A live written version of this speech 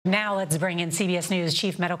Now let's bring in CBS News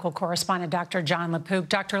Chief Medical Correspondent Dr. Jon LaPook.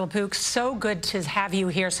 Dr. LaPook, so good to have you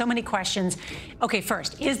here. So many questions. Okay,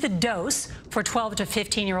 first, is the dose for 12 to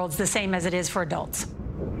 15-year-olds the same as it is for adults?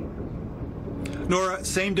 Nora,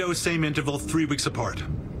 same dose, same interval, 3 weeks apart.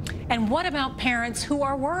 And what about parents who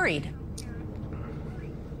are worried?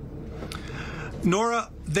 Nora,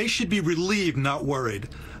 they should be relieved, not worried.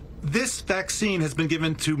 This vaccine has been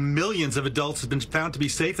given to millions of adults, has been found to be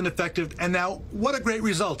safe and effective, and now what a great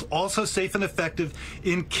result. Also safe and effective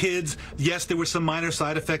in kids. Yes, there were some minor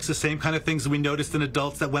side effects, the same kind of things that we noticed in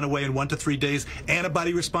adults that went away in 1 to 3 days.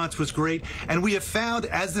 Antibody response was great, and we have found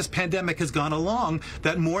as this pandemic has gone along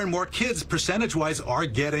that more and more kids, percentage-wise, are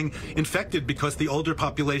getting infected because the older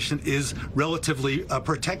population is relatively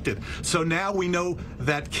protected. So now we know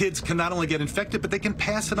that kids can not only get infected, but they can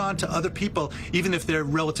pass it on to other people, even if they're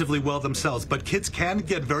relatively well themselves. But kids can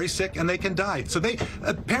get very sick and they can die. So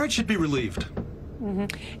parents should be relieved.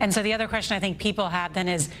 And so the other question I think people have then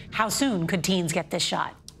is, how soon could teens get this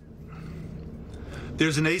shot?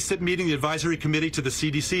 There's an ACIP meeting, the advisory committee to the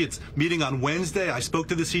CDC. It's meeting on Wednesday. I spoke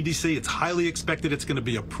to the CDC. It's highly expected it's going to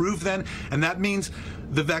be approved then. And that means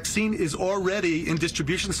the vaccine is already in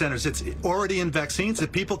distribution centers. It's already in vaccines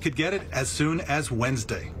that people could get it as soon as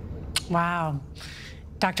Wednesday. Wow.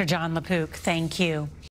 Dr. Jon LaPook, thank you.